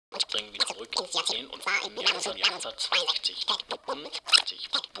I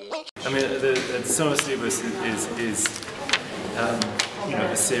mean, the SOMOS LIBRES is you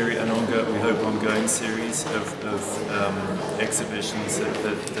know, we hope ongoing series of exhibitions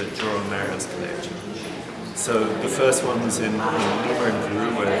that draw on Marella's collection. So the first one was in Lima in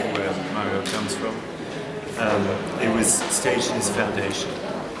Peru, where Mario comes from. It was staged in his foundation.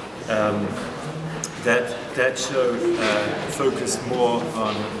 That show focused more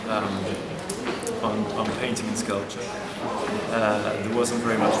on painting and sculpture. There wasn't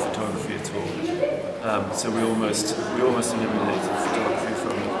very much photography at all, so we almost eliminated photography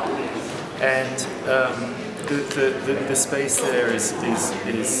from it. And the space there is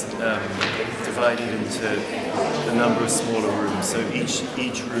divided into a number of smaller rooms. So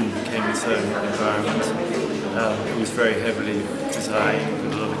each room became its own environment. It was very heavily designed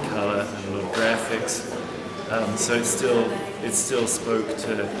with a lot of colour and a lot of graphics. So it still spoke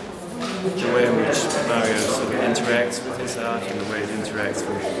to the way in which Mario sort of interacts with his art and the way it interacts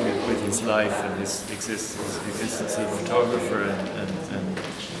with his life and his existence as a photographer and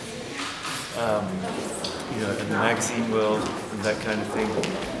you know, in the magazine world and that kind of thing.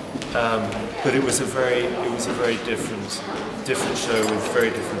 But it was a very different show with very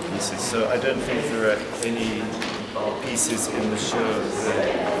different pieces. So I don't think there are any pieces in the show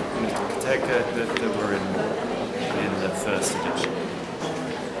in the Pinacoteca that were in the first edition.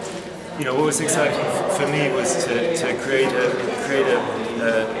 You know, what was exciting for me was to create a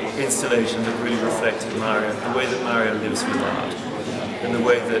installation that really reflected Mario, the way that Mario lives with art, and the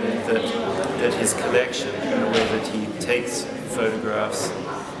way that his collection, and the way that he takes photographs,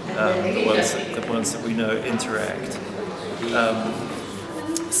 the ones that we know interact.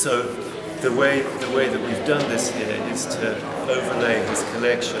 So the way that we've done this here is to overlay his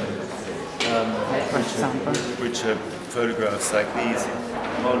collection, which are photographs like these,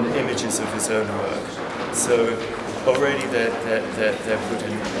 on images of his own work. So already they're put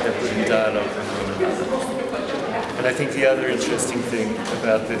in dialogue with one another. And I think the other interesting thing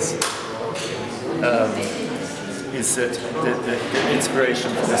about this is that the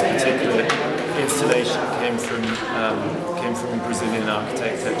inspiration for this particular installation came from a Brazilian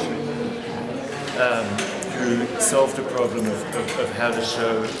architect actually, who solved a problem of how to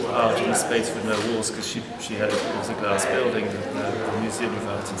show art in a space with no walls, because it was a glass building, the Museum of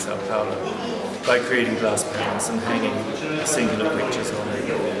Art in Sao Paulo, by creating glass panels and hanging singular pictures on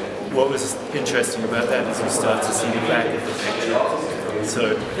it. What was interesting about that is you start to see the back of the picture,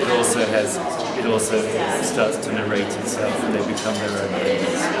 so it also starts to narrate itself, and they become their own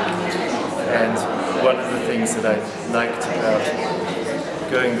things. And one of the things that I liked about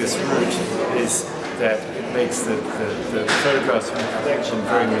going this route is that it makes the photographs from the collection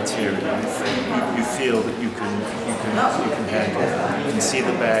very material. You feel that you can handle it. You can see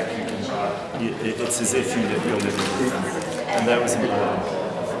the back. It's as if you're living with them, and that was important.